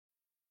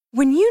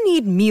When you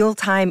need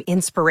mealtime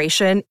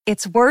inspiration,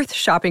 it's worth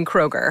shopping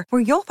Kroger,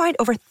 where you'll find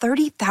over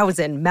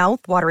 30,000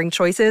 mouth-watering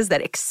choices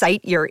that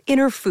excite your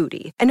inner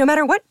foodie. And no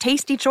matter what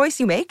tasty choice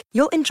you make,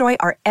 you'll enjoy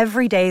our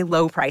everyday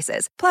low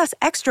prices, plus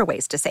extra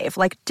ways to save,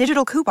 like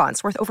digital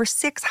coupons worth over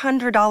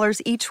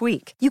 $600 each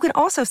week. You can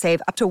also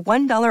save up to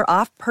 $1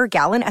 off per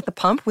gallon at the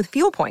pump with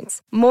fuel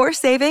points. More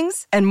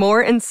savings and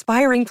more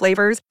inspiring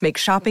flavors make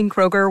shopping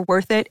Kroger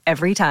worth it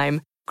every time.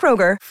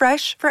 Kroger,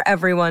 fresh for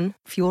everyone.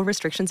 Fuel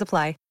restrictions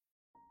apply.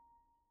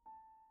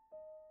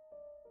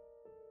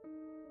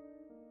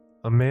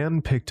 A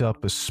man picked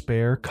up a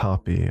spare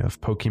copy of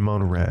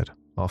Pokemon Red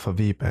off of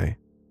eBay.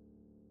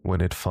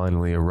 When it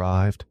finally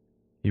arrived,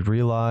 he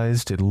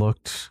realized it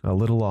looked a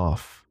little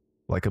off,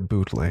 like a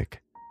bootleg.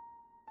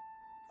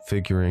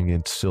 Figuring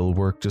it still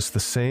worked just the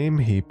same,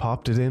 he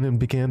popped it in and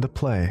began to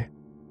play.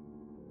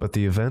 But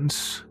the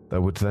events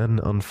that would then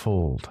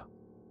unfold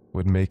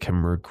would make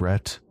him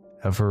regret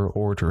ever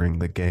ordering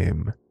the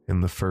game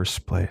in the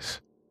first place.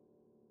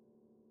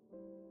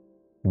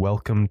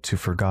 Welcome to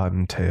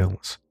Forgotten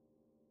Tales.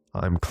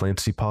 I'm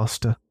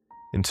Creepypasta,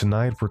 and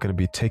tonight we're going to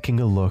be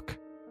taking a look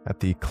at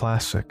the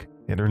classic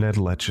internet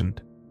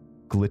legend,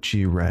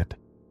 Glitchy Red.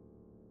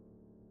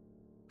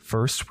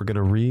 First, we're going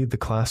to read the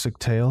classic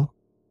tale,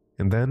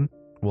 and then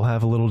we'll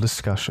have a little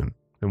discussion,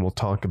 and we'll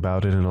talk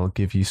about it, and I'll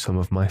give you some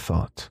of my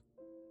thoughts.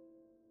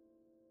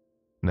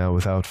 Now,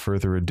 without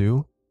further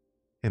ado,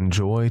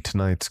 enjoy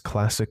tonight's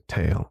classic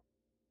tale,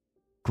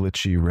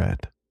 Glitchy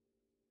Red.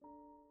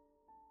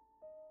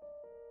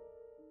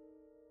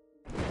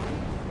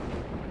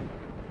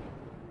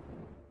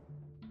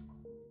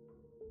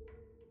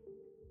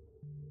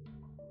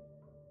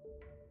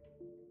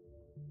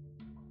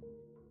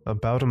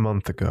 About a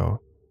month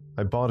ago,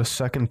 I bought a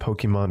second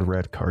Pokemon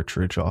Red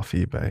cartridge off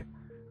eBay,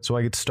 so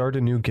I could start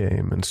a new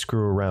game and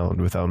screw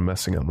around without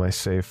messing up my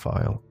save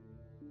file.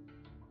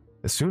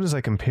 As soon as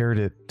I compared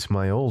it to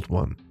my old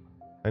one,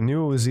 I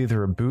knew it was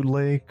either a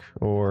bootleg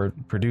or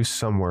produced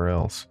somewhere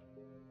else.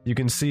 You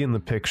can see in the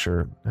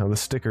picture how the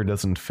sticker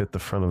doesn't fit the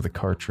front of the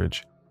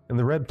cartridge, and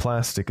the red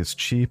plastic is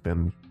cheap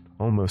and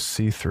almost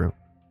see-through.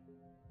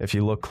 If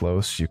you look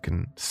close, you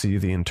can see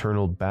the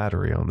internal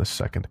battery on the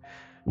second,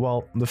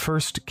 while the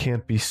first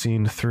can't be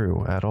seen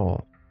through at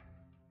all.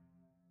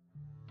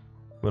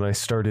 When I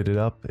started it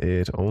up,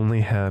 it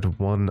only had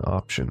one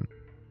option: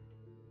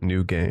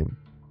 new game.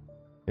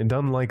 And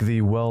unlike the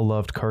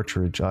well-loved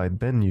cartridge I'd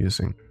been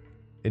using,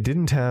 it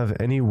didn't have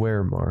any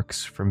wear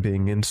marks from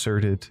being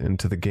inserted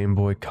into the Game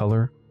Boy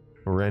Color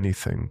or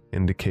anything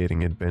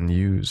indicating it'd been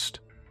used.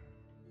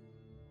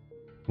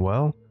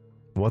 Well,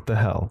 what the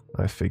hell,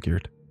 I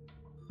figured.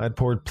 I'd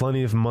poured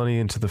plenty of money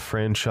into the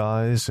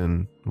franchise,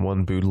 and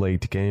one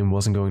bootlegged game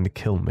wasn't going to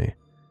kill me.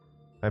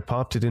 I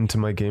popped it into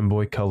my Game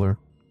Boy Color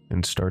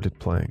and started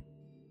playing.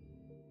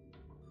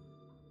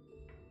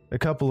 A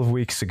couple of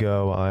weeks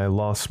ago, I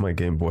lost my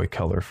Game Boy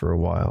Color for a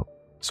while,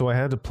 so I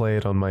had to play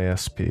it on my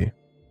SP.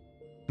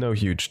 No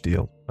huge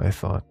deal, I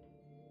thought.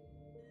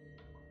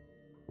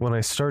 When I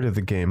started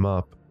the game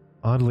up,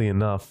 oddly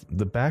enough,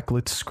 the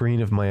backlit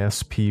screen of my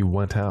SP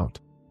went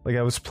out, like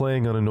I was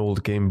playing on an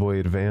old Game Boy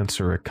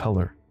Advance or a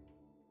Color.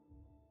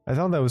 I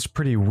thought that was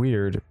pretty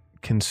weird,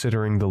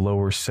 considering the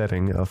lower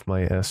setting of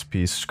my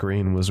SP's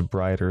screen was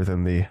brighter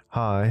than the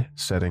high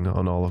setting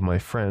on all of my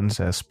friends'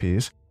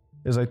 SPs,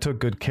 as I took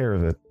good care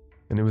of it,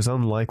 and it was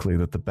unlikely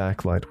that the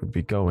backlight would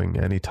be going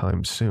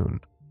anytime soon.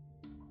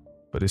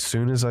 But as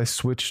soon as I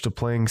switched to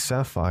playing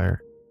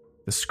Sapphire,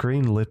 the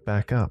screen lit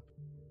back up.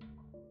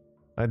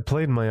 I'd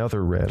played my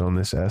other Red on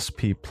this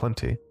SP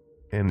plenty,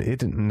 and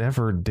it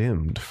never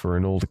dimmed for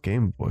an old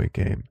Game Boy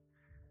game.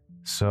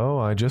 So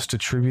I just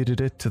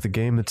attributed it to the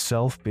game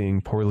itself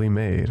being poorly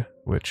made,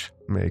 which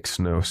makes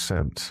no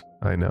sense,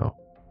 I know.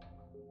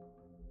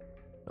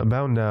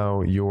 About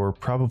now, you're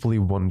probably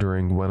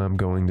wondering when I'm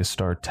going to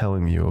start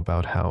telling you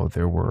about how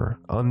there were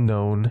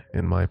unknown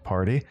in my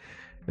party,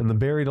 and the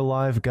buried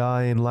alive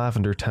guy in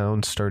Lavender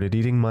Town started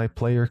eating my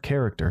player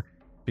character,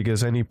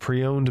 because any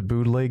pre-owned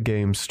bootleg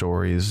game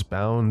story is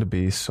bound to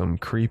be some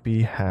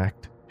creepy,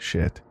 hacked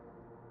shit.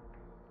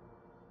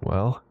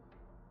 Well,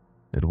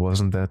 it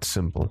wasn't that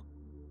simple.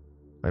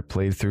 I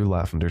played through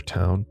Lavender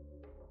Town,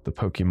 the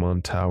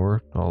Pokemon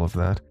Tower, all of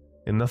that,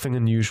 and nothing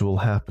unusual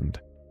happened.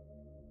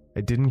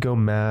 I didn't go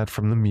mad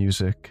from the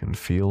music and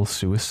feel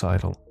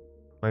suicidal.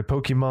 My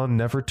Pokemon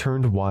never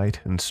turned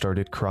white and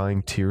started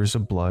crying tears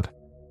of blood,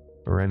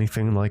 or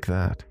anything like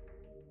that.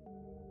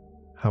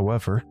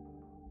 However,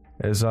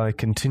 as I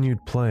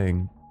continued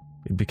playing,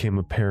 it became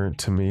apparent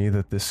to me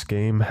that this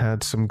game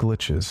had some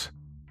glitches.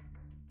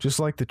 Just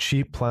like the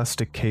cheap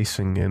plastic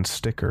casing and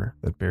sticker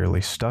that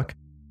barely stuck,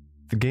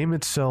 the game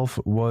itself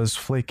was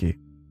flaky.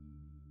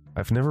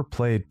 I've never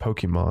played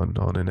Pokemon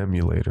on an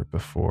emulator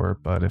before,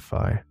 but if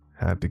I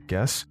had to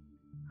guess,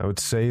 I would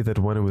say that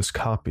when it was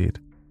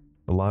copied,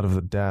 a lot of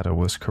the data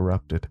was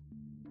corrupted,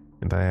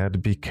 and I had to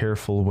be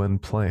careful when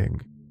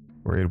playing,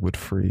 or it would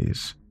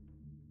freeze.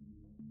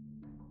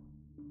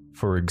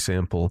 For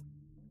example,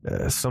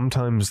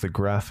 sometimes the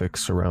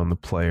graphics around the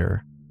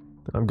player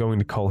I'm going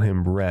to call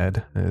him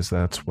Red, as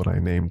that's what I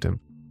named him.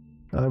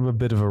 I'm a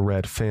bit of a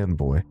Red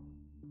fanboy.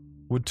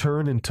 Would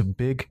turn into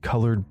big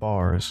colored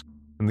bars,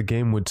 and the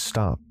game would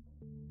stop,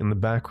 and the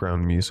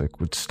background music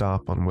would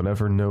stop on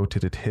whatever note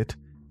it had hit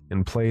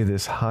and play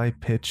this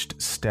high-pitched,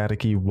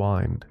 staticky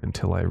whine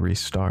until I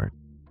restart.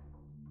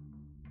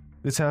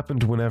 This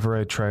happened whenever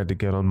I tried to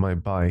get on my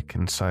bike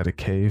inside a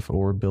cave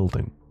or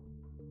building.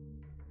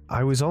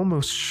 I was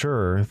almost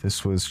sure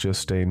this was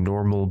just a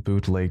normal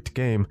bootlegged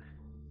game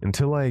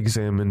until I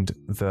examined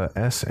the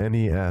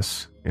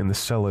SNES in the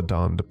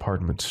Celadon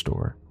department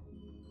store.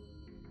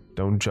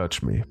 Don't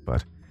judge me,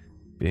 but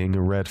being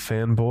a Red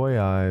fanboy,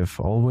 I've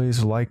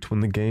always liked when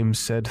the game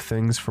said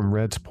things from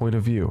Red's point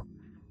of view.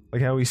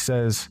 Like how he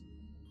says,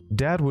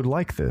 "Dad would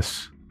like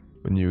this,"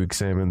 when you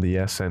examine the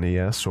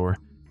SNES, or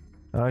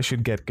 "I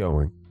should get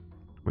going,"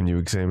 when you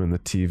examine the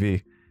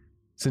TV,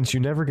 since you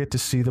never get to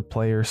see the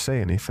player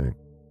say anything,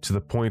 to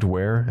the point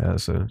where,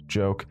 as a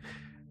joke,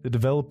 the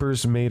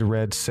developers made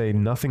Red say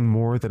nothing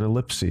more than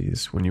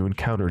ellipses when you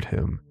encountered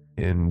him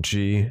in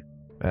G,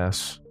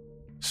 S,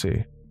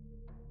 C.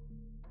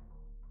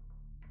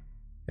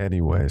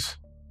 Anyways,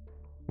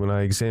 when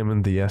I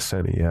examined the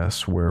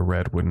SNES where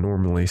Red would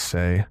normally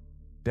say,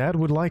 "Dad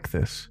would like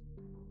this,"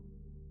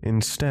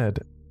 instead,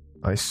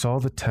 I saw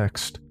the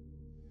text,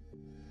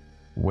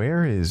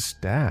 "Where is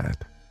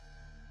Dad?"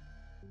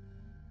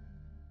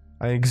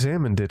 I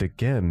examined it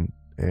again,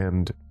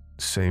 and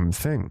same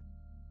thing.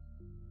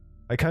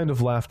 I kind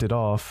of laughed it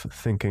off,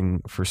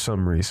 thinking for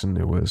some reason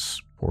it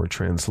was poor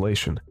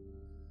translation.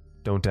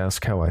 Don't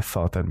ask how I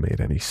thought that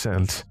made any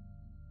sense.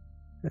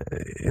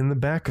 In the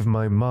back of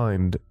my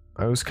mind,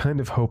 I was kind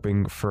of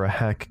hoping for a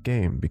hack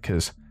game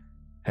because,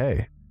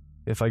 hey,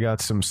 if I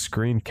got some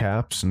screen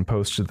caps and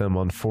posted them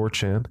on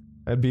 4chan,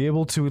 I'd be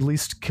able to at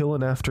least kill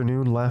an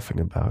afternoon laughing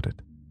about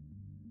it.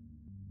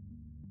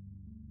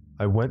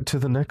 I went to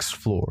the next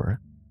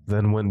floor,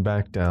 then went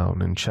back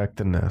down and checked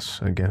the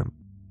NES again.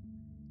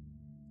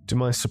 To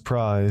my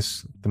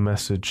surprise, the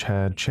message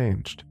had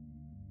changed.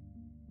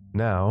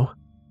 Now,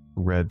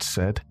 Red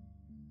said,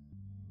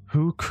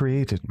 "Who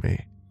created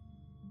me?"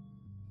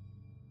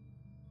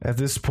 At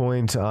this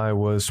point, I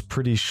was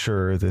pretty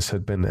sure this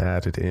had been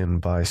added in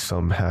by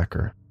some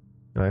hacker,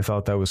 and I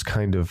thought that was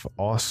kind of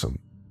awesome.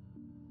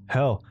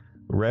 Hell,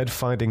 Red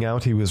finding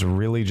out he was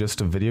really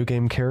just a video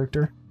game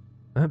character?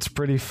 That's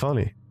pretty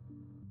funny.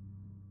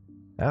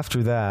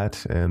 After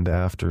that, and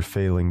after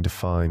failing to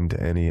find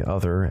any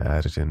other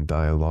added-in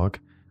dialogue,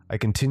 I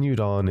continued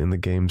on in the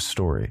game's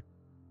story.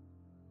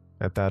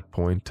 At that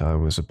point, I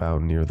was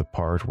about near the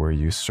part where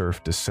you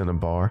surfed a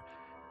cinnabar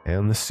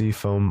and the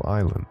Seafoam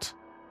Island.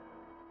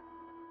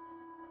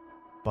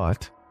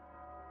 But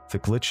the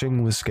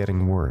glitching was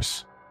getting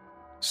worse.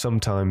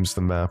 Sometimes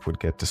the map would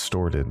get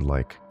distorted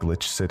like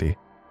Glitch City,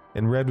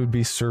 and Red would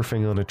be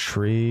surfing on a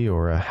tree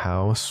or a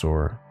house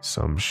or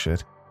some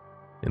shit,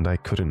 and I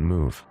couldn't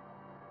move.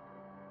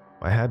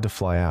 I had to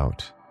fly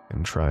out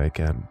and try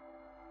again.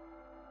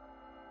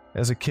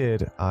 As a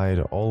kid, I'd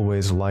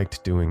always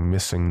liked doing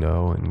Missing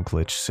No in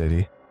Glitch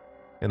City,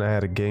 and I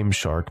had a Game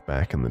Shark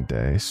back in the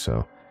day,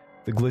 so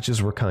the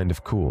glitches were kind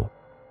of cool.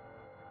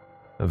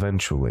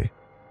 Eventually,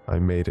 I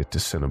made it to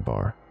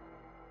Cinnabar.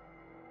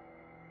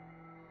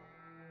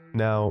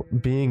 Now,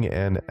 being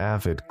an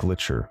avid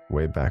glitcher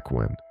way back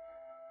when,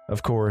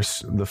 of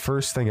course, the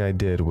first thing I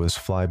did was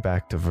fly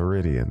back to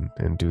Viridian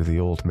and do the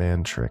old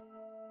man trick.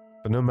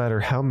 But no matter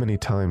how many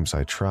times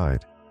I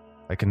tried,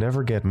 I could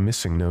never get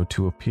Missing No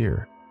to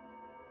appear.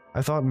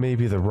 I thought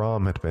maybe the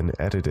ROM had been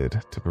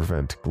edited to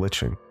prevent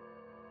glitching,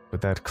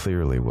 but that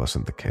clearly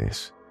wasn't the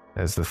case,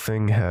 as the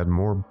thing had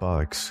more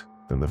bugs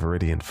than the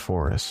Viridian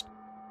Forest.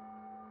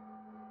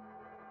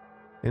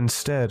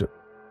 Instead,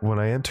 when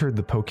I entered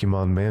the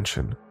Pokemon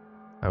Mansion,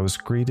 I was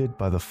greeted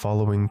by the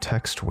following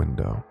text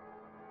window.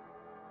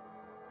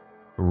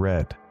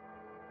 Red.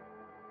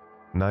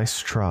 Nice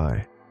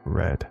try,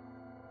 Red.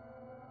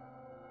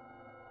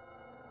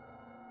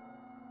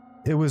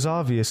 It was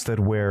obvious that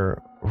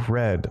where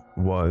Red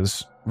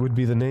was would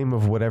be the name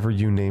of whatever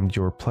you named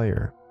your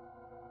player.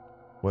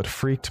 What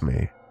freaked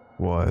me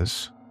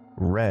was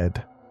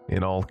Red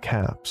in all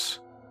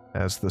caps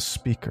as the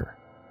speaker.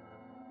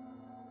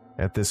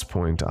 At this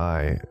point,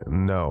 I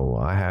know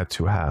I had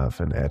to have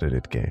an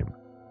edited game.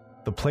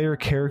 The player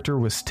character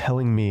was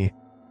telling me,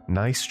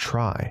 "Nice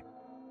try,"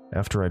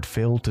 after I'd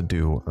failed to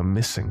do a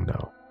Missing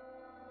No.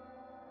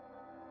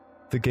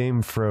 The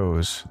game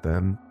froze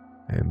then,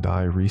 and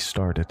I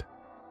restarted.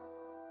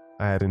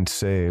 I hadn't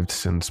saved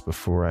since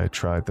before I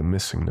tried the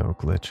Missing No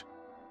glitch,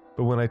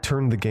 but when I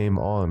turned the game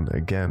on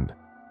again,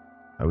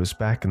 I was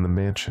back in the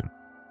mansion,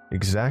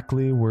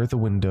 exactly where the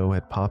window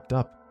had popped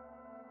up.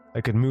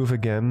 I could move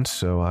again,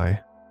 so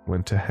I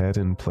went ahead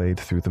and played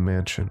through the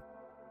mansion.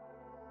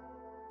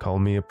 Call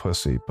me a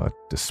pussy, but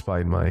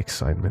despite my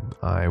excitement,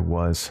 I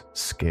was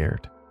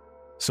scared.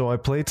 So I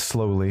played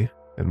slowly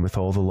and with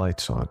all the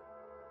lights on.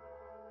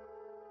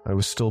 I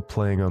was still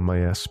playing on my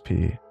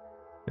SP,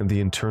 and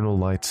the internal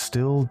light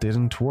still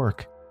didn't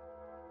work,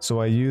 so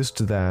I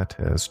used that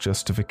as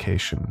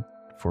justification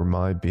for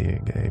my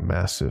being a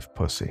massive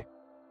pussy.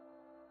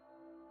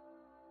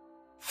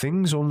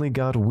 Things only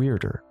got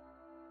weirder.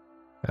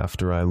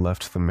 After I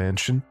left the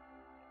mansion,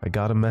 I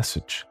got a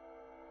message.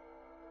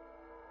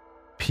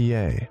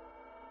 PA.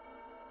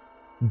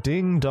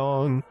 Ding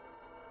dong.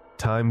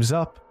 Time's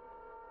up.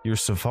 Your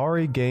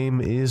Safari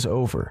game is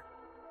over.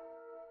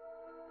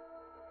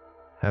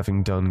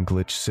 Having done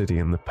Glitch City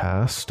in the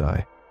past,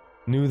 I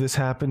knew this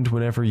happened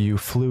whenever you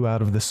flew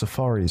out of the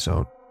Safari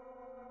Zone.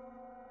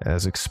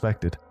 As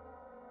expected,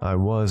 I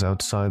was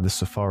outside the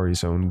Safari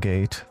Zone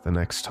gate the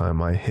next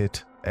time I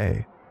hit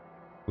A,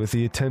 with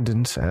the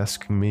attendant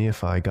asking me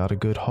if I got a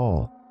good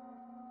haul.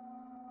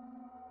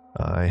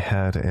 I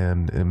had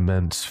an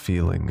immense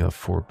feeling of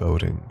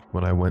foreboding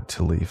when I went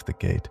to leave the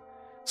gate,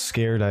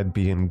 scared I'd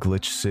be in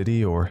Glitch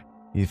City or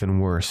even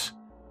worse.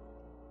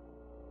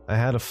 I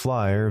had a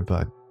flyer,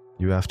 but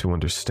you have to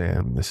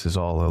understand this is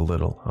all a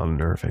little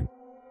unnerving.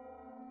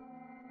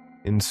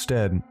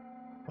 Instead,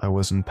 I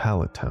was in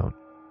Pallet Town.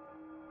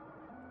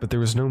 But there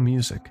was no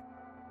music.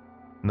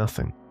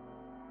 Nothing.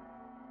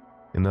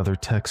 Another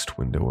text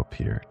window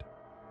appeared.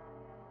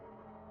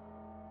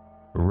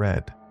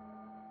 Red.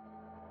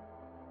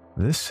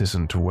 This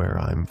isn't where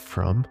I'm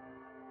from.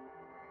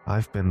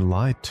 I've been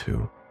lied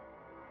to.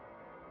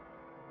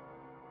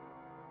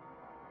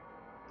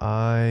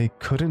 I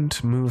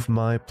couldn't move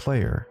my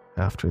player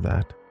after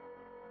that,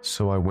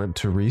 so I went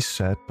to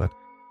reset, but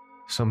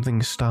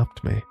something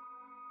stopped me.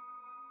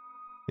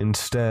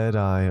 Instead,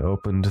 I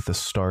opened the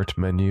start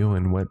menu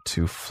and went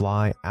to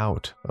fly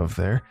out of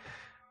there,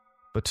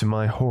 but to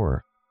my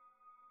horror,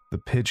 the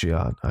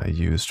Pidgeot I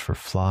used for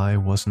fly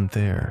wasn't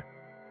there.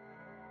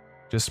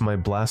 Just my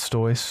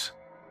Blastoise,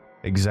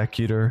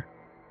 Executor,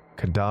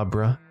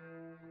 Kadabra,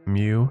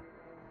 Mew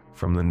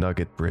from the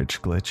Nugget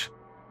Bridge glitch,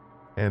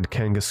 and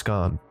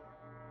Kangaskhan.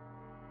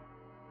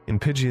 In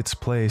Pidgeot's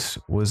place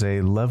was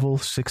a level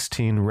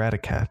 16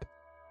 Raticat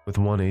with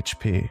 1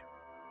 HP.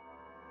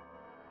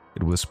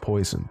 It was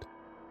poisoned.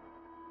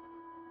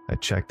 I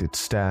checked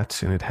its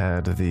stats and it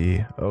had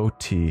the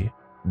OT,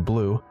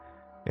 Blue,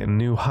 and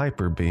new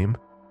Hyper Beam,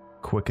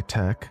 Quick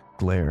Attack,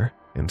 Glare,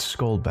 and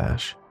Skull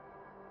Bash.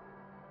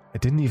 I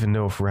didn't even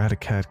know if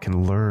Raticat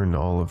can learn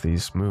all of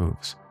these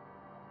moves.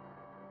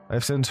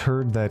 I've since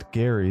heard that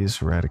Gary's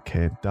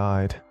Raticate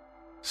died,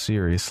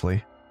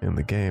 seriously, in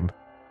the game,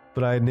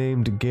 but I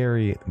named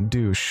Gary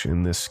Douche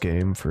in this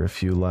game for a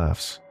few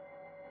laughs.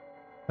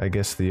 I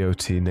guess the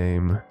OT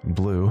name,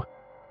 Blue,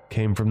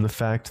 came from the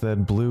fact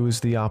that blue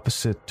is the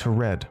opposite to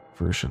red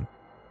version.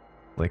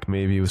 Like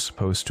maybe it was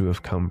supposed to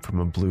have come from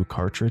a blue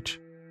cartridge?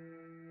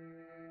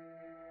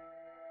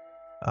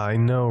 I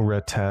know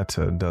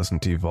Rattata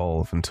doesn't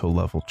evolve until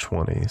level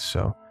 20,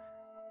 so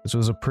this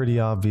was a pretty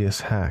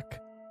obvious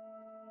hack.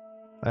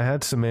 I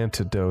had some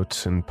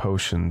antidotes and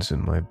potions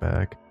in my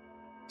bag,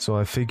 so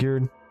I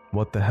figured,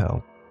 what the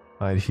hell,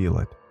 I'd heal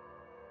it.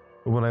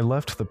 But when I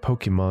left the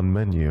Pokemon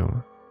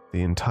menu,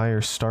 the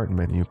entire start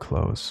menu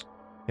closed,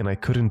 and I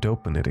couldn't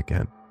open it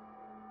again.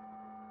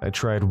 I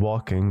tried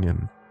walking,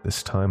 and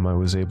this time I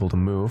was able to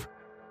move.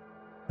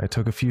 I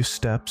took a few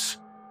steps,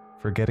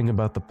 forgetting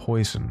about the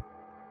poison,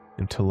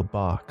 until a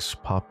box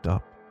popped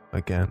up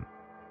again.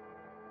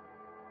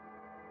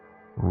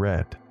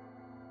 Red.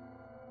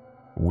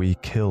 We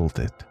killed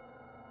it.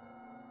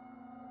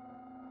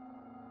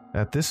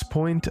 At this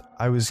point,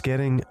 I was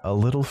getting a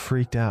little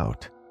freaked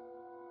out.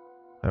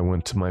 I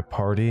went to my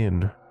party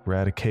and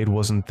Raticate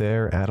wasn't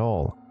there at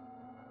all.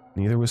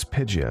 Neither was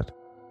Pidgeot.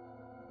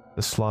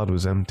 The slot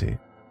was empty.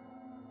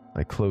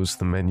 I closed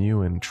the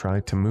menu and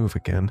tried to move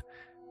again,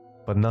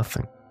 but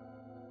nothing.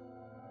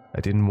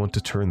 I didn't want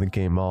to turn the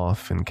game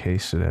off in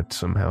case it had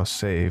somehow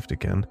saved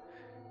again,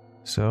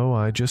 so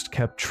I just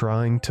kept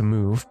trying to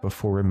move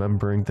before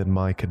remembering that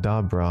my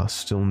Kadabra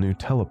still knew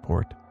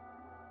teleport.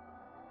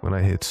 When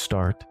I hit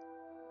start,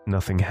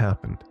 nothing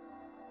happened.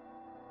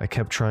 I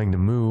kept trying to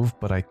move,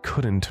 but I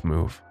couldn't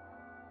move.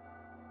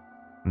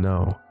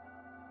 No.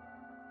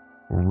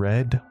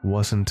 Red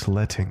wasn't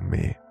letting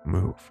me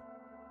move.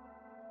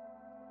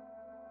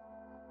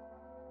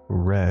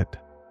 Red.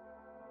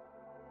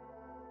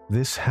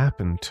 This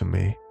happened to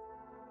me.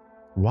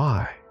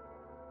 Why?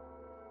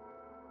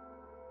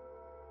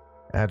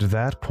 At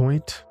that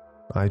point,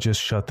 I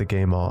just shut the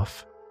game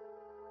off.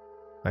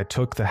 I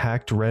took the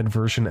hacked red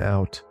version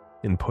out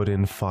and put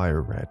in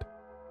Fire Red.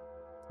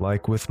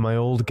 Like with my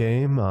old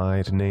game,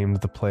 I'd named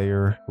the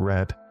player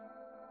Red,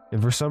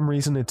 and for some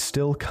reason it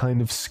still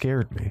kind of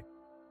scared me.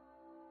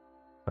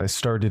 I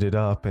started it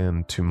up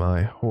and, to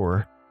my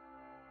horror,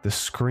 the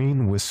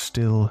screen was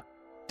still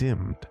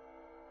dimmed.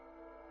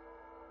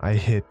 I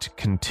hit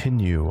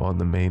continue on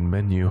the main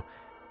menu,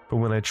 but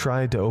when I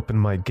tried to open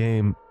my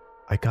game,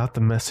 I got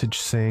the message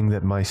saying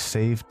that my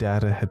save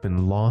data had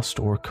been lost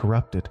or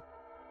corrupted,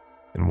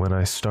 and when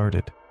I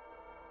started,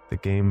 the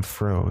game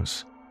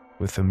froze,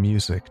 with the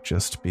music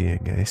just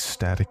being a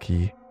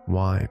staticky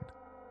whine.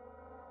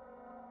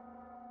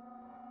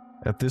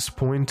 At this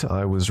point,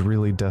 I was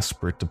really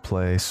desperate to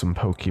play some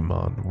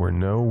Pokemon where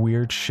no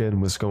weird shit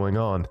was going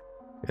on,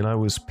 and I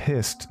was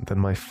pissed that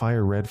my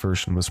fire red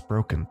version was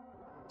broken,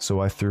 so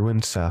I threw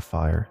in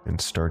sapphire and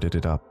started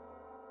it up.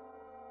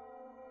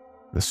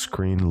 The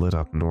screen lit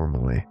up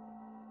normally.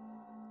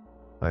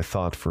 I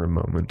thought for a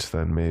moment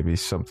that maybe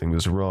something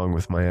was wrong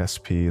with my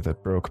SP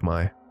that broke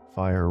my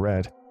fire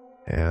red,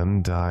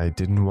 and I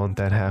didn't want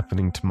that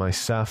happening to my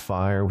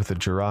sapphire with a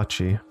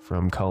Jirachi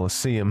from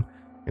Colosseum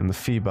in the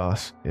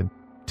Phoebos. It'd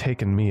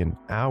taken me an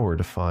hour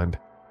to find.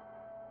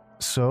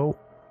 So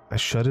I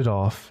shut it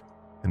off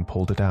and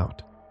pulled it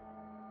out.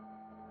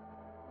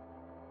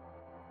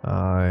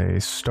 I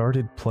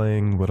started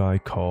playing what I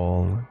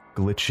call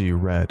Glitchy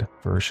Red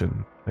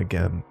version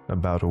again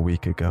about a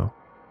week ago.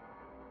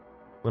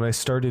 When I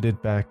started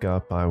it back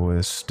up, I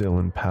was still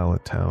in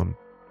Pallet Town,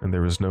 and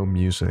there was no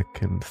music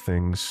and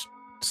things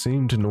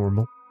seemed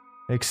normal,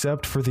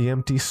 except for the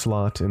empty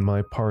slot in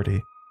my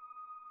party,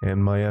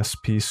 and my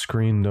SP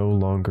screen no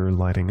longer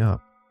lighting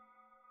up.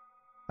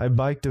 I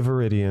biked to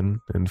Viridian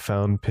and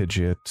found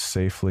Pidgeot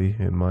safely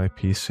in my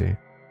PC.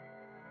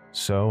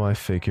 So I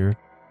figured,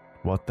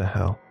 what the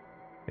hell,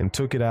 and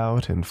took it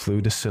out and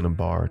flew to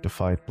Cinnabar to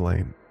fight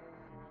Blaine.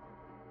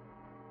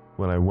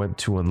 When I went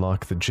to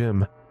unlock the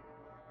gym,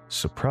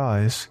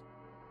 surprise,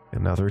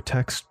 another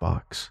text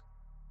box.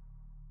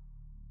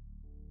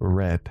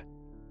 Red.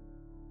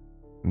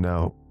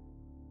 No.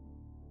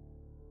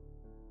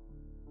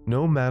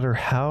 No matter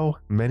how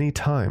many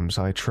times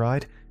I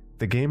tried,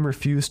 the game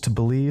refused to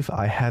believe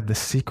I had the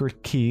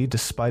secret key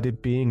despite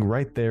it being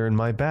right there in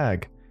my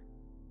bag.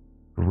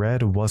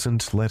 Red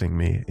wasn't letting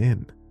me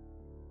in.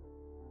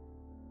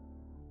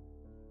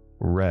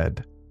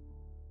 Red.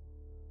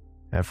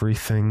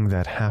 Everything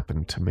that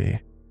happened to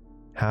me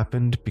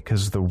happened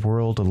because the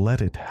world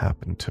let it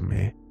happen to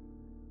me.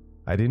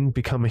 I didn't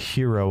become a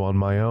hero on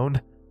my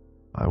own.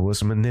 I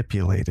was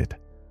manipulated.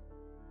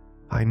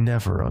 I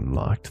never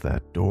unlocked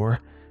that door.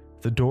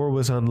 The door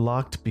was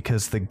unlocked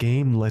because the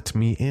game let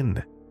me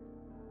in.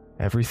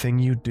 Everything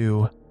you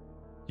do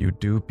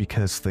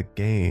because the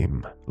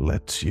game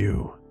lets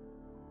you.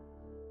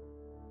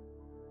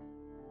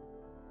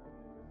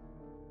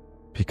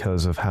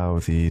 Because of how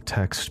the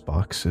text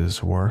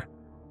boxes were,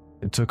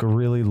 it took a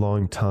really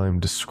long time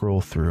to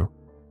scroll through,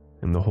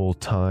 and the whole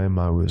time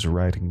I was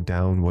writing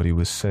down what he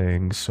was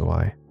saying, so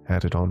I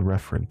had it on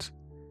reference.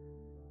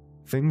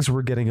 Things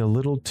were getting a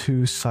little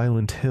too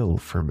Silent Hill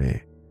for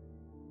me,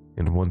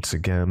 and once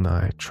again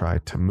I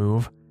tried to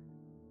move,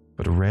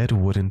 but Red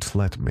wouldn't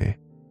let me.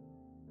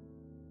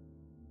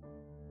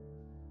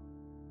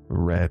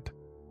 Red.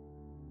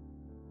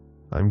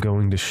 I'm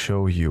going to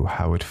show you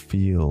how it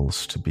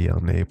feels to be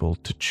unable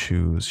to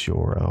choose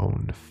your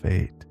own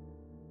fate.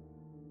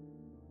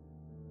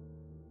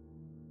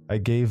 I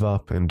gave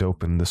up and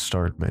opened the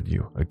start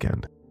menu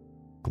again,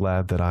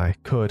 glad that I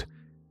could,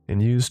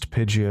 and used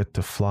Pidgeot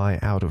to fly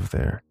out of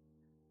there.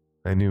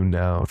 I knew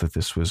now that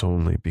this was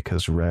only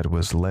because Red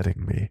was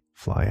letting me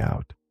fly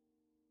out.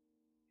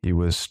 He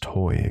was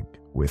toying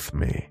with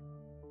me.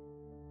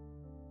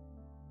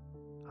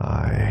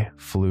 I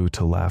flew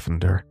to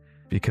Lavender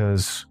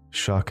because,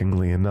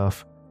 shockingly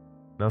enough,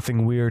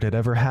 nothing weird had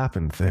ever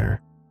happened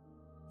there.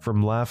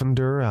 From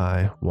Lavender,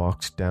 I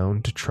walked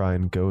down to try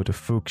and go to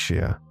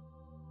Fuchsia.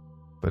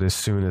 But as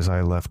soon as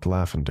I left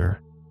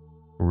Lavender,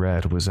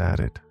 Red was at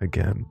it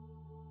again.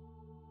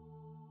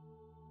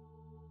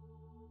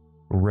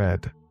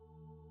 Red.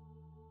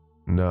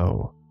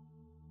 No.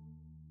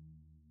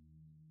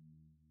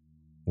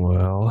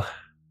 Well,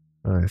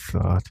 I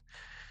thought.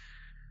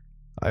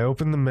 I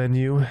opened the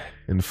menu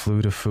and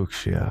flew to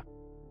Fuchsia.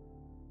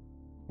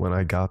 When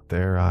I got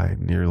there, I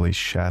nearly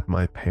shat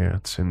my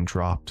pants and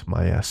dropped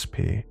my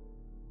SP.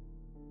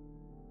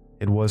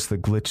 It was the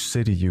glitch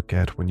city you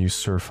get when you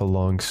surf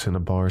along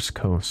Cinnabar's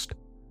coast.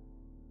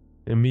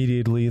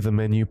 Immediately, the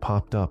menu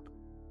popped up,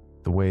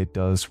 the way it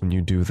does when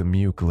you do the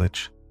Mew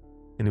glitch,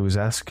 and it was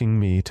asking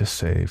me to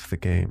save the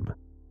game.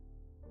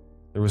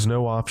 There was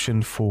no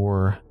option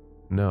for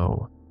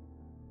no,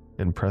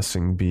 and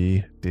pressing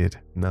B did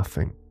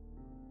nothing.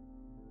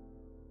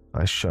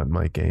 I shut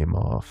my game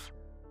off.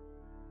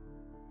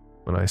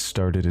 When I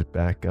started it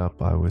back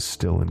up, I was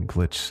still in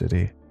Glitch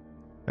City.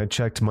 I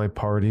checked my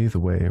party the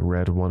way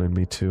Red wanted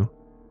me to.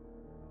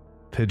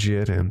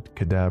 Pidgeot and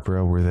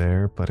Kadabra were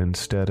there, but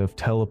instead of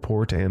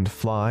Teleport and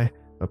Fly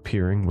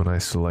appearing when I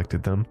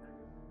selected them,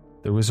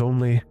 there was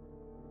only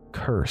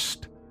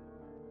Cursed.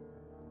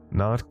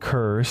 Not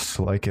Curse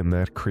like in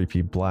that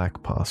creepy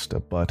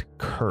Creepypasta, but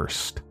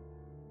Cursed.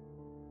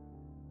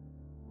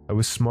 I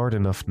was smart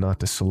enough not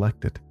to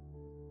select it.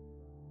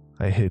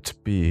 I hit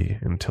B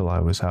until I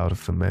was out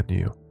of the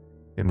menu,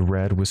 and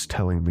Red was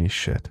telling me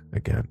shit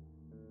again.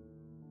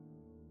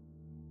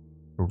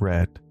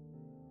 Red.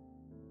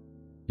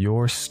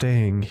 You're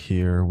staying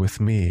here with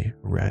me,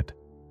 Red.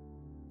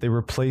 They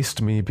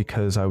replaced me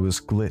because I was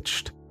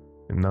glitched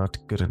and not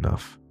good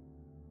enough.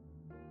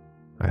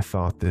 I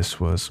thought this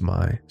was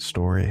my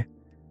story,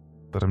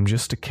 but I'm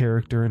just a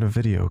character in a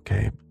video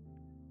game.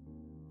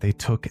 They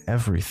took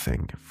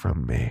everything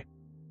from me.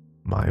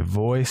 My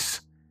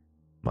voice,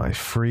 my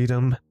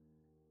freedom,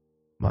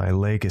 my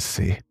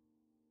legacy.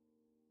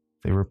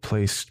 They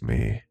replaced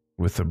me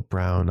with a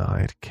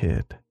brown-eyed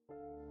kid.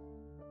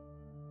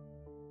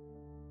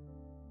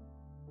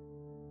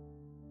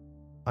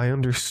 I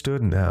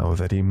understood now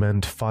that he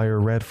meant Fire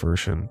Red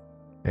version,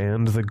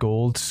 and the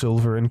gold,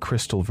 silver, and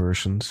crystal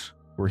versions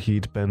where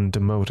he'd been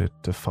demoted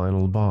to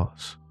final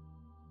boss.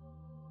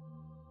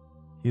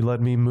 He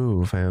let me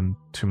move, and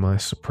to my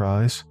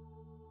surprise,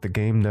 the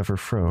game never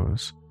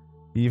froze,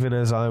 even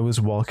as I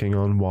was walking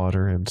on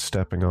water and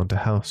stepping onto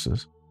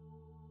houses.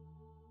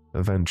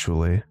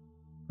 Eventually,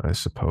 I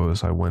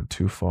suppose I went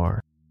too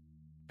far,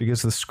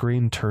 because the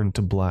screen turned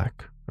to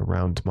black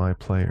around my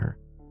player.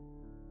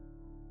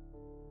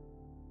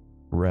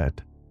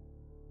 Red.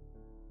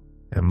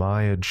 Am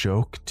I a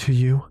joke to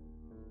you?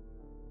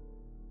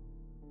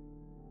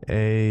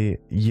 A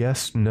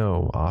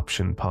yes-no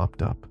option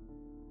popped up.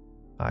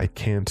 I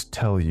can't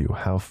tell you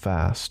how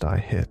fast I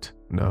hit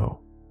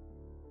no.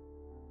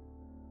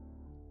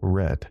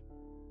 Red.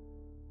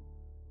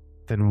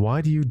 Then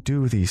why do you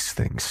do these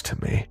things to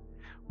me?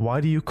 Why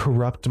do you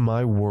corrupt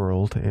my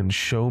world and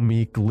show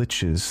me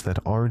glitches that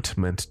aren't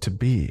meant to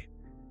be?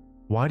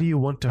 Why do you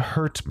want to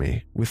hurt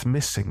me with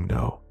missing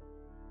no?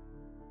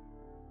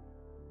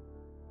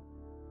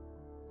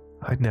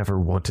 I never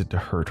wanted to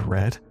hurt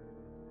Red.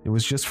 It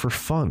was just for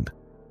fun.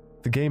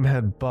 The game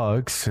had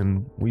bugs,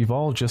 and we've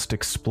all just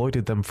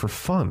exploited them for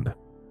fun,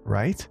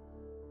 right?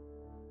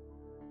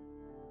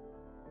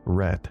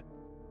 Red.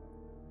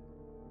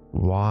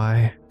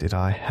 Why did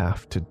I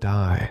have to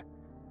die?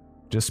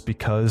 Just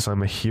because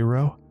I'm a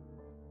hero?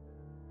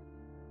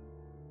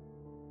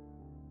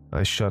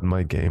 I shut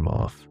my game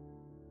off.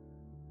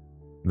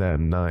 That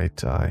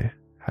night, I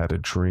had a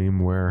dream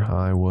where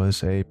I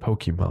was a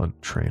Pokemon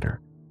trainer.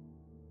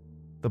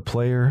 The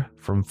player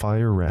from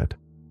Fire Red,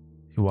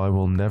 who I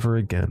will never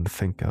again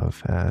think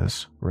of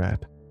as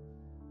Red.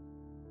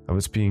 I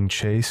was being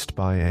chased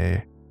by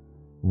a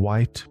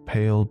white,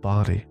 pale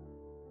body.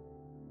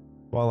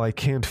 While I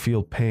can't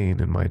feel pain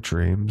in my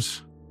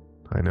dreams,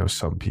 I know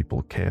some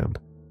people can.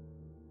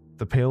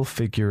 The pale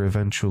figure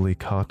eventually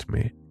caught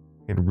me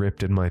and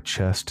ripped in my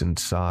chest and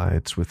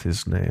sides with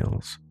his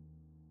nails.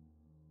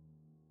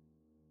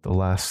 The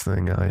last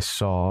thing I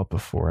saw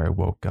before I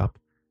woke up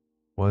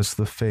was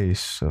the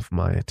face of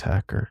my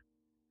attacker.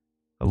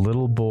 A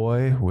little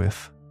boy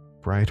with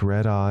bright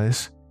red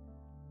eyes,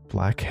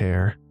 black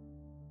hair,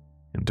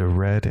 and a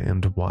red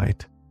and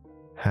white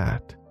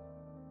hat.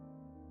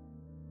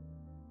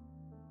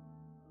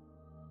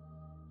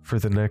 For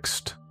the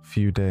next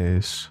few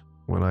days,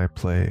 when I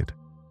played,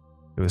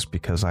 it was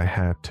because I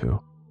had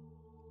to.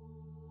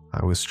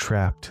 I was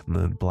trapped in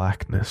the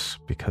blackness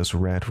because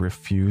Red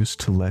refused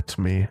to let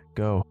me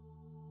go,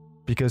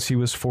 because he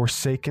was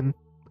forsaken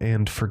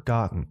and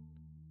forgotten,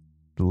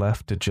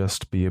 left to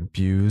just be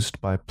abused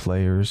by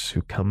players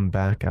who come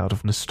back out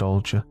of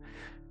nostalgia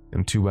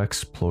and to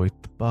exploit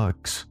the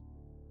bugs.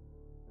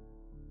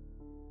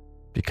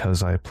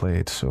 Because I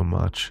played so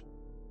much,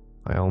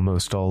 I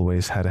almost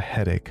always had a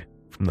headache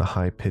from the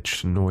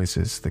high-pitched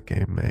noises the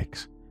game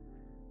makes.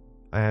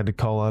 I had to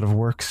call out of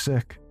work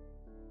sick.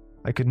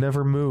 I could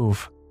never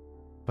move,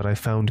 but I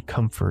found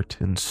comfort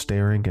in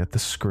staring at the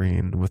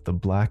screen with the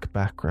black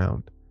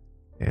background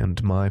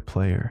and my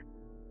player.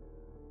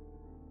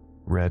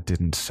 Red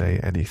didn't say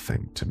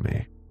anything to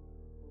me.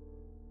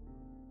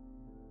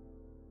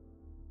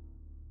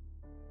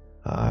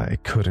 I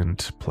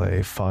couldn't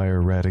play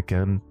Fire Red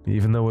again,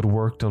 even though it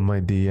worked on my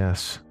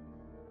DS.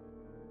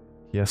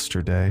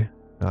 Yesterday,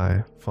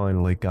 I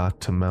finally got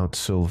to Mount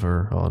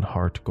Silver on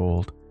Heart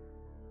Gold,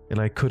 and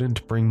I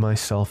couldn't bring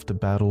myself to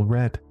battle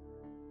Red.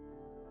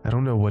 I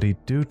don't know what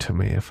he'd do to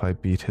me if I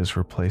beat his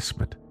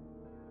replacement.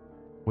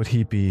 Would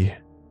he be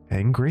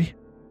angry?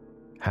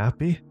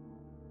 Happy?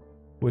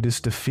 Would his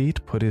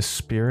defeat put his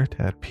spirit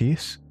at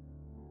peace?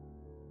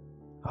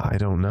 I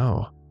don't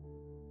know.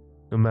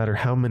 No matter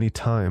how many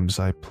times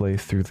I play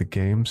through the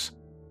games,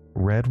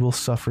 Red will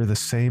suffer the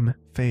same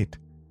fate,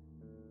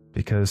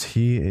 because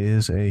he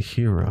is a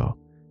hero,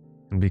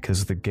 and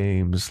because the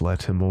games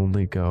let him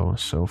only go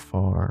so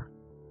far.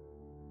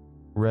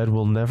 Red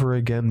will never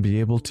again be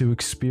able to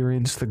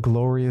experience the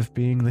glory of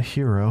being the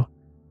hero,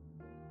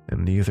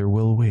 and neither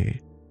will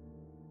we.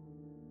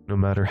 No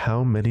matter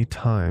how many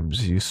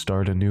times you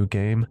start a new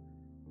game,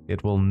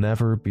 it will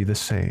never be the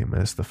same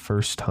as the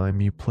first time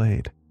you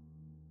played.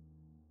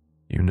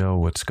 You know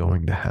what's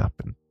going to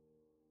happen,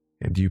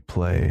 and you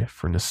play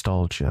for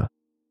nostalgia,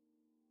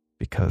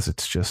 because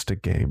it's just a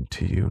game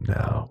to you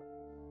now.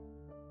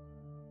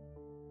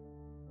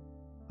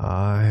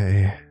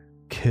 I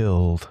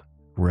killed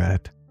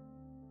Red,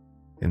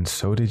 and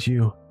so did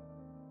you.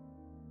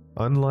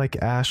 Unlike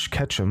Ash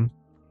Ketchum,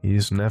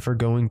 he's never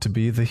going to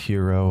be the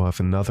hero of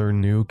another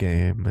new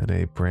game in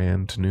a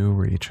brand new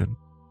region.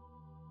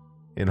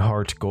 In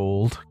Heart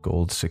Gold,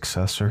 Gold's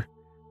successor,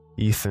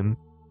 Ethan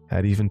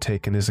had even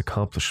taken his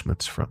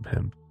accomplishments from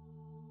him.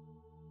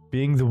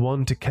 Being the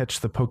one to catch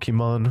the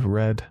Pokemon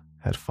Red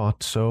had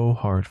fought so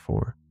hard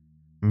for.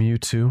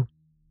 Mewtwo,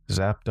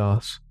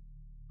 Zapdos,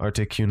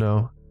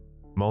 Articuno,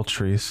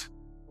 Moltres.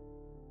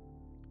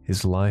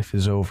 his life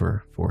is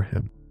over for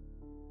him.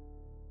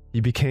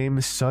 He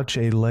became such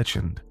a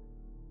legend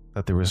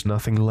that there was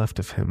nothing left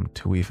of him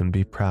to even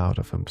be proud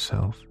of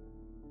himself.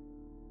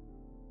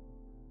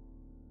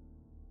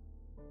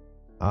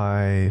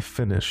 I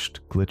finished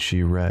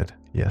Glitchy Red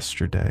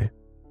yesterday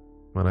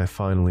when I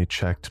finally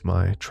checked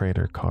my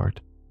trainer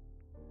card.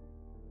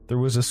 There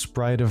was a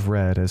sprite of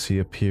Red as he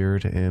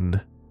appeared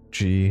in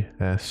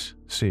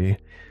GSC,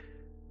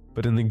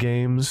 but in the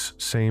game's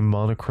same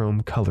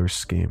monochrome color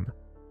scheme,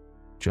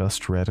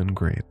 just red and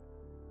green.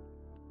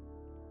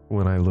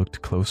 When I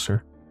looked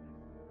closer,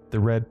 the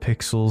red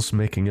pixels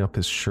making up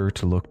his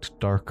shirt looked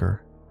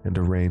darker and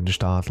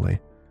arranged oddly,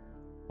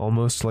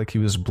 almost like he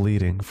was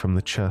bleeding from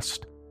the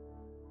chest.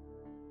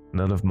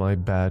 None of my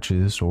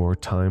badges or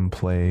time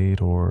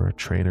played or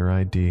trainer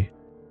ID,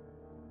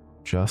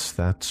 just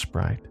that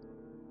sprite.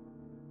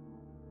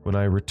 When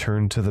I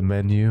returned to the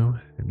menu,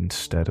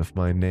 instead of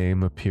my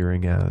name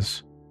appearing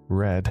as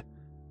Red,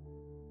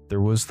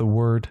 there was the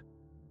word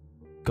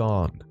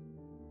Gone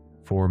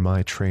for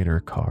my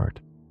trainer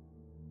card.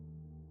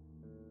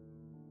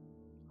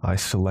 I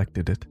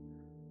selected it,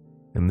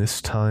 and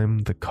this time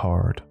the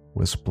card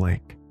was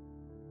blank.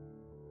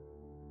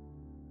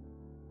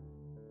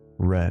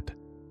 Red.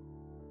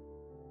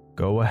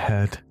 Go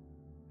ahead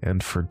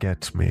and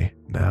forget me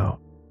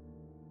now.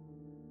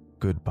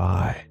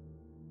 Goodbye.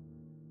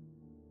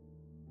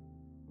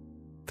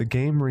 The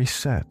game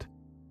reset,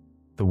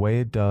 the way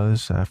it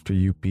does after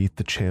you beat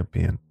the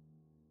champion,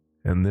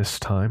 and this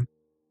time,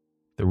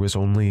 there was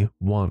only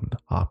one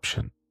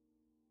option.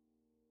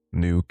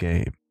 New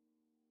game.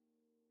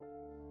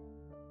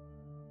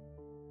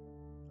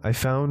 I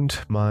found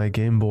my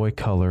Game Boy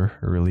Color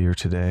earlier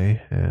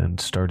today and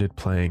started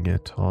playing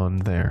it on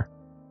there.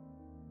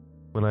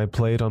 When I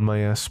played on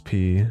my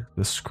SP,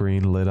 the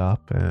screen lit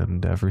up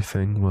and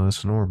everything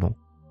was normal.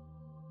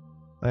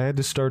 I had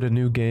to start a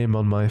new game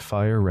on my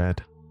Fire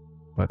Red,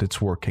 but it's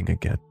working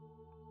again.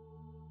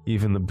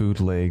 Even the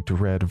bootlegged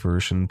Red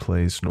version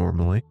plays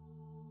normally.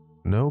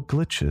 No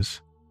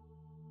glitches.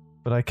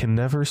 But I can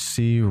never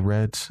see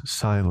Red's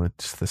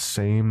silence the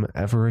same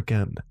ever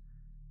again,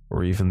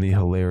 or even the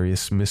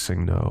hilarious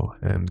Missing No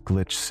and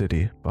Glitch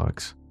City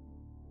bugs.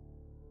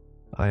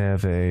 I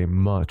have a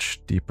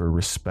much deeper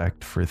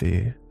respect for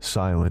the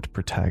silent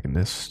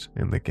protagonists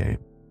in the game,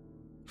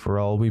 for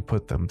all we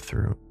put them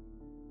through.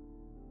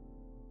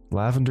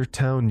 Lavender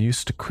Town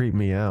used to creep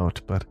me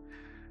out, but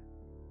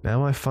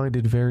now I find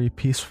it very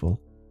peaceful,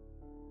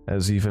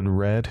 as even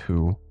Red,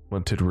 who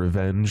wanted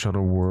revenge on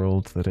a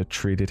world that had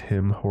treated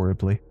him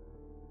horribly,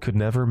 could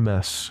never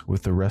mess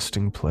with the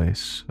resting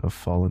place of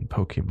fallen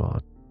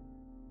Pokemon.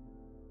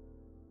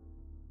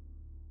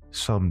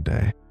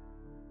 Someday,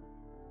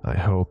 I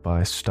hope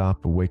I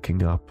stop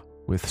waking up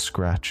with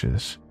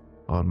scratches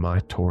on my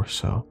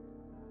torso.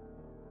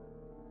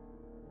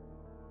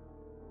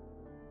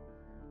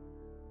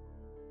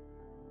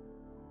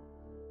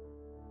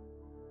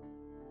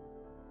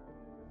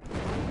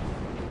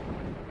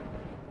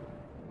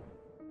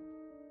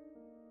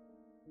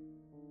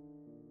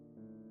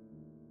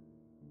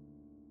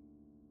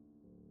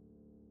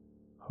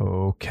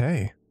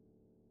 Okay.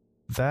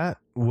 That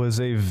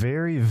was a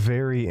very,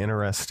 very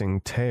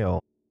interesting tale.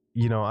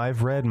 You know,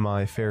 I've read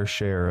my fair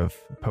share of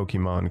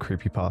Pokemon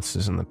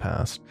creepypastas in the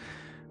past,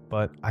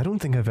 but I don't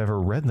think I've ever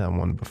read that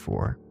one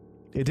before.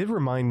 It did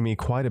remind me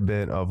quite a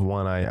bit of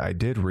one I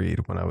did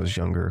read when I was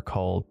younger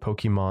called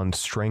Pokemon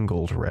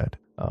Strangled Red.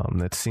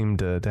 That seemed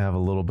to have a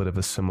little bit of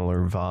a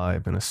similar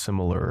vibe and a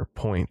similar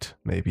point,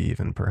 maybe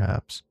even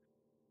perhaps.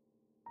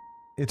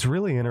 It's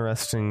really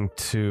interesting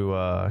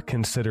to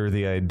consider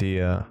the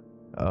idea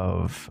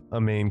of a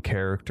main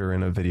character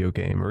in a video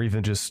game, or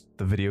even just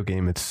the video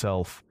game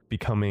itself,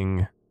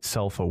 becoming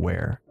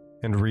self-aware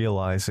and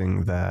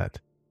realizing that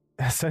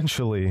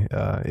essentially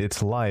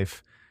its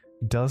life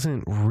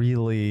doesn't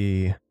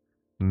really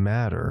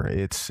matter.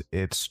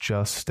 It's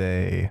just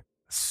a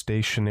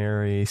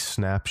stationary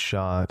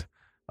snapshot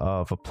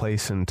of a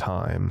place and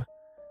time.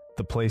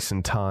 The place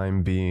and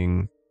time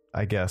being,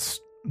 I guess,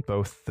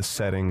 both the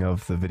setting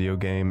of the video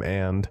game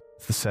and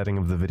the setting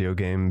of the video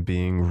game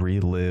being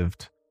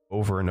relived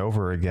over and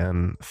over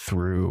again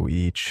through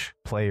each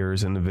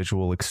player's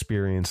individual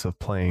experience of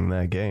playing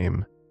that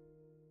game.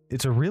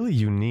 It's a really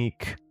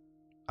unique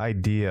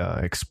idea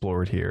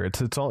explored here.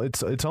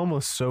 It's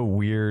almost so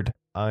weird.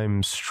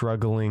 I'm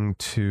struggling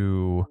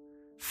to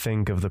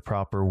think of the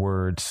proper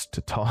words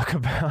to talk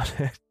about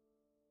it.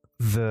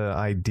 The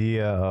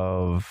idea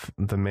of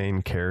the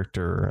main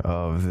character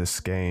of this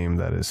game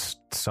that has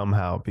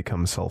somehow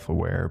become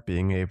self-aware,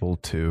 being able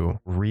to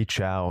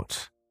reach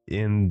out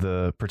in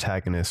the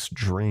protagonist's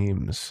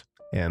dreams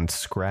and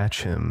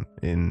scratch him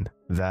in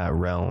that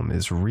realm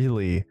is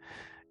really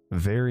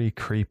very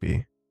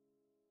creepy.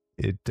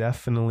 It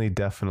definitely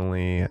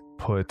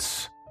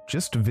puts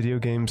just video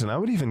games, and I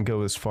would even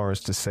go as far as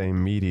to say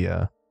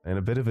media, in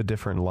a bit of a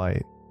different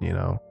light, you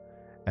know,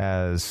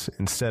 as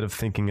instead of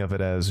thinking of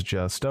it as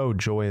just,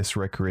 joyous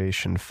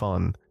recreation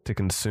fun to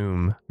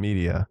consume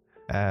media,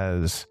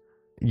 as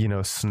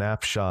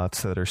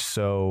snapshots that are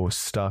so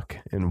stuck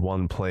in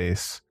one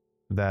place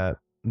that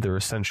they're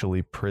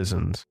essentially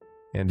prisons.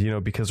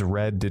 And, because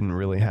Red didn't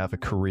really have a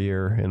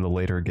career in the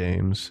later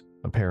games,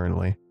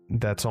 apparently,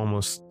 that's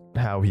almost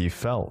how he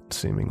felt,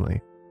 seemingly.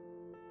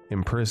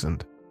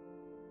 Imprisoned.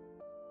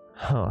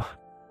 Huh.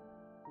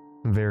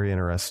 Very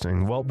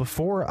interesting. Well,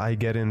 before I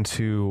get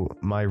into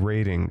my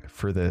rating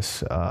for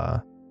this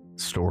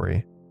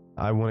story,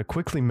 I want to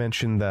quickly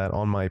mention that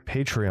on my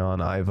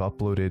Patreon, I've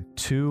uploaded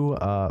 2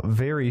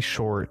 very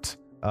short,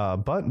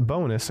 but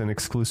bonus and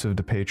exclusive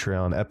to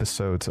Patreon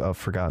episodes of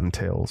Forgotten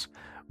Tales.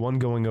 One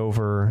going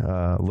over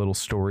a little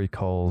story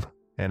called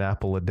An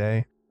Apple a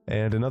Day,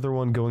 and another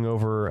one going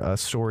over a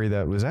story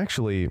that was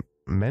actually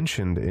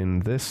mentioned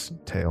in this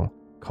tale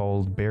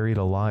called Buried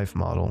Alive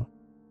Model.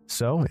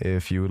 So,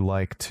 if you would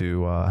like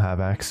to have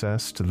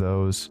access to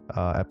those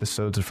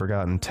episodes of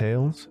Forgotten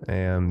Tales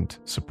and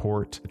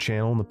support the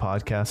channel and the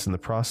podcast in the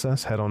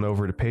process, head on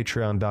over to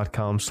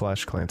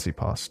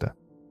patreon.com/clancypasta.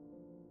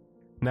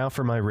 Now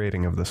for my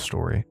rating of the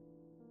story.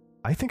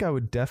 I think I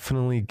would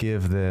definitely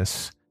give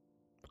this,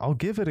 I'll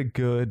give it a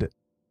good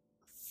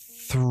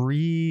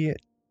 3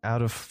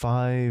 out of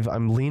 5.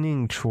 I'm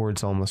leaning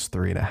towards almost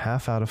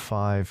 3.5 out of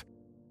 5.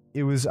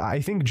 It was, I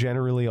think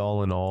generally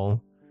all in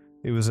all,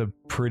 it was a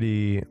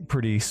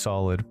pretty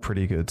solid,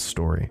 pretty good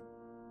story.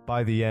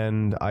 By the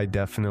end, I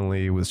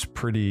definitely was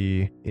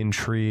pretty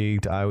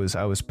intrigued. I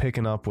was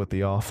picking up what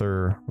the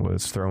author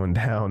was throwing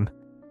down.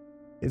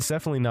 It's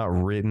definitely not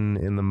written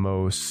in the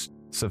most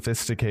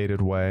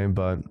sophisticated way,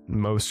 but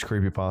most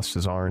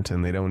creepypastas aren't,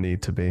 and they don't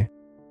need to be.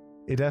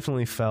 It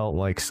definitely felt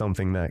like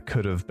something that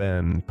could have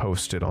been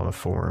posted on a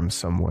forum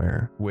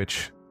somewhere,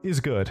 which is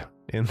good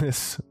in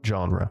this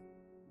genre.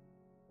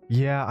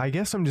 Yeah, I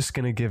guess I'm just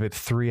gonna give it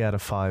 3 out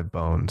of 5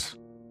 bones.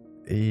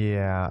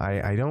 Yeah,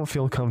 I don't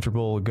feel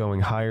comfortable going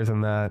higher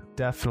than that.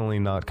 Definitely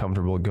not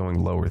comfortable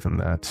going lower than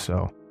that.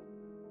 So,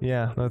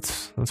 yeah,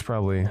 that's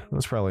probably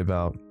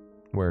about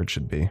where it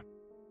should be.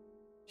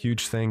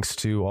 Huge thanks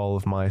to all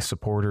of my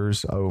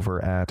supporters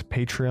over at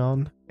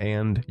Patreon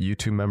and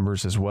YouTube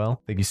members as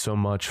well. Thank you so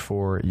much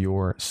for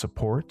your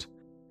support,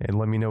 and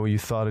let me know what you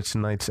thought of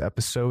tonight's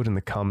episode in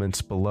the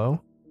comments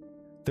below.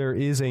 There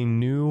is a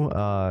new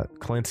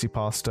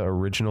Clancypasta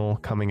original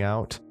coming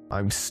out.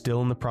 I'm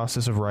still in the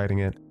process of writing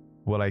it.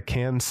 What I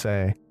can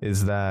say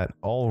is that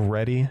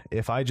already,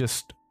 if I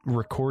just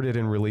recorded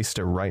and released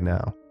it right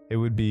now, it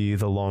would be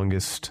the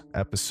longest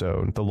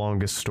episode, the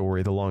longest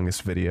story, the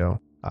longest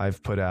video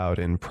I've put out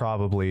in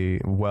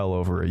probably well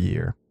over a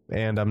year.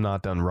 And I'm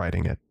not done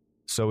writing it.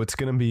 So it's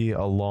going to be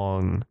a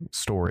long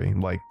story,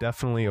 like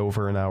definitely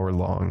over an hour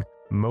long.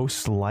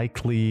 Most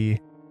likely,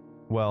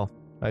 well,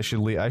 I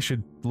should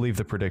leave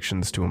the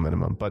predictions to a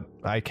minimum, but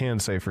I can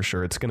say for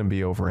sure it's going to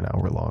be over an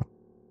hour long.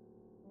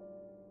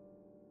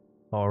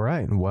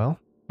 Alright, well,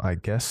 I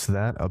guess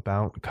that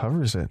about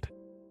covers it.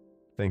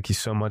 Thank you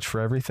so much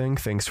for everything.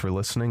 Thanks for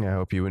listening. I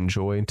hope you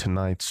enjoyed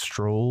tonight's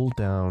stroll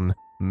down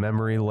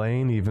memory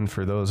lane, even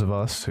for those of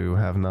us who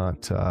have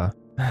not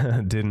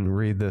didn't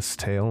read this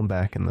tale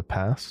back in the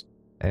past.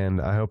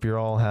 And I hope you're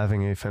all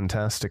having a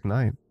fantastic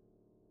night.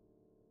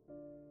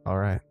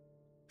 Alright,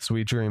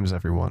 sweet dreams,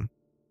 everyone.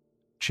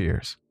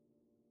 Cheers.